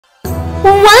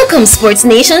Welcome, Sports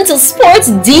Nation, to Sports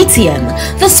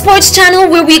DTM, the sports channel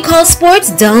where we call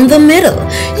sports down the middle.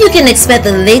 You can expect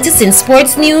the latest in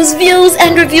sports news, views,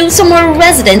 and reviews from our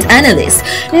resident analysts.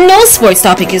 No sports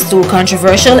topic is too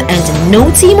controversial, and no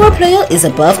team or player is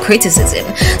above criticism.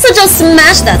 So just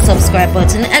smash that subscribe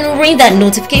button and ring that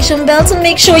notification bell to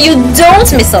make sure you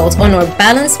don't miss out on our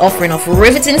balanced offering of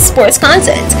riveting sports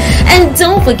content. And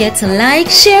don't forget to like,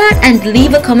 share, and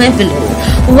leave a comment below.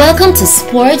 Welcome to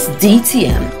Sports DTM.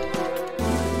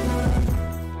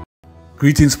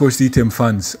 Greetings, Sports DTM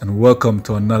fans, and welcome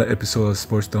to another episode of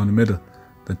Sports Down the Middle,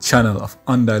 the channel of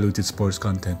undiluted sports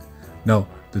content. Now,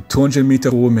 the 200-meter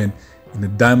women in the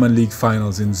Diamond League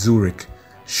finals in Zurich,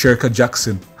 Shericka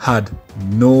Jackson had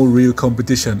no real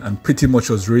competition and pretty much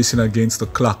was racing against the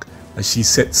clock as she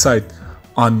set sight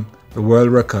on the world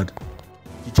record.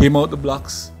 She came out the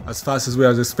blocks as fast as we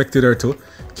had expected her to,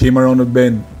 came around the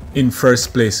bend in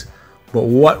first place. But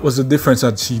what was the difference?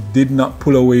 That she did not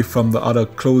pull away from the other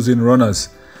closing runners,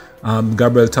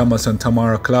 Gabrielle Thomas and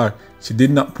Tamara Clark. She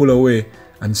did not pull away,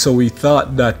 and so we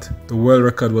thought that the world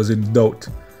record was in doubt.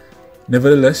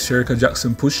 Nevertheless, Shericka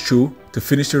Jackson pushed through to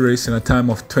finish the race in a time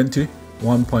of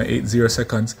 21.80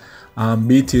 seconds,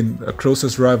 beating the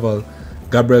closest rival,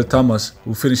 Gabrielle Thomas,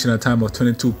 who finished in a time of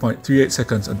 22.38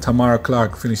 seconds, and Tamara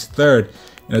Clark finished third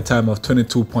in a time of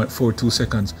 22.42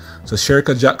 seconds. So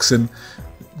Shericka Jackson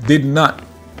did not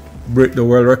break the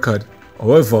world record.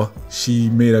 However, she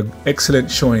made an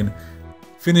excellent showing,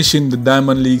 finishing the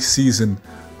Diamond League season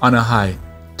on a high,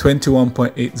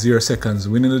 21.80 seconds,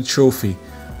 winning the trophy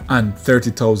and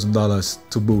 $30,000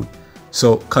 to boot.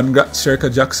 So congrats,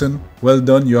 Shericka Jackson. Well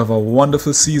done. You have a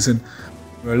wonderful season.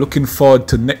 We're looking forward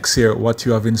to next year, what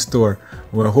you have in store.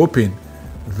 We're hoping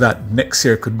that next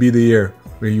year could be the year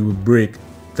where you will break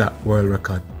that world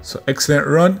record. So excellent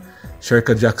run,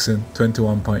 Shericka Jackson,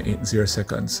 21.80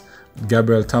 seconds.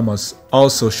 Gabrielle Thomas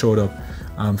also showed up,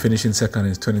 finishing second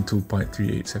is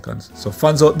 22.38 seconds. So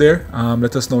fans out there,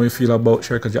 let us know how you feel about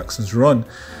Shericka Jackson's run,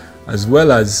 as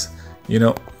well as, you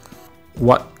know,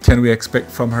 what can we expect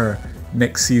from her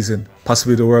next season,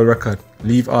 possibly the world record.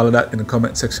 Leave all of that in the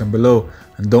comment section below,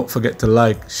 and don't forget to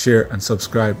like, share, and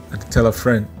subscribe, and to tell a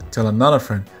friend, tell another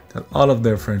friend, tell all of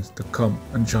their friends to come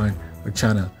and join our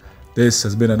channel. This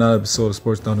has been another episode of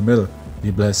Sports Down the Middle.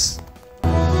 Be blessed.